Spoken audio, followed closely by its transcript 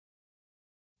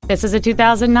This is a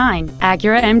 2009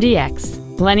 Acura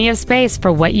MDX. Plenty of space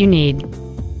for what you need.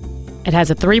 It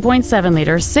has a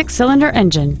 3.7-liter six-cylinder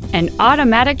engine, an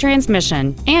automatic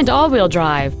transmission, and all-wheel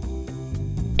drive.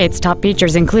 Its top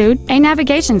features include a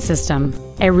navigation system,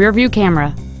 a rear-view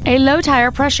camera, a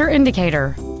low-tire pressure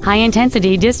indicator,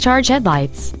 high-intensity discharge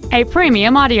headlights, a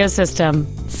premium audio system,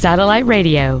 satellite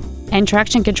radio, and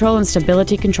traction control and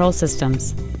stability control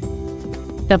systems.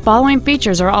 The following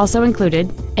features are also included: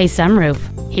 a sunroof,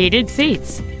 heated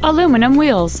seats, aluminum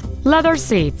wheels, leather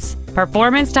seats,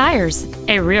 performance tires,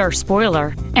 a rear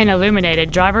spoiler, an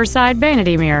illuminated driver's side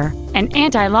vanity mirror, an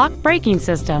anti-lock braking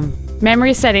system,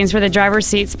 memory settings for the driver's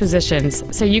seat's positions,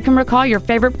 so you can recall your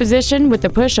favorite position with the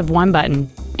push of one button.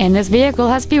 And this vehicle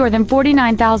has fewer than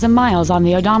 49,000 miles on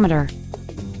the odometer.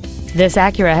 This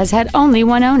Acura has had only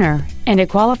one owner, and it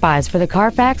qualifies for the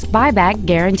Carfax buyback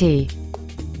guarantee.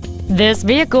 This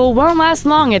vehicle won't last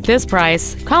long at this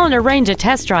price. Call and arrange a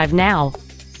test drive now.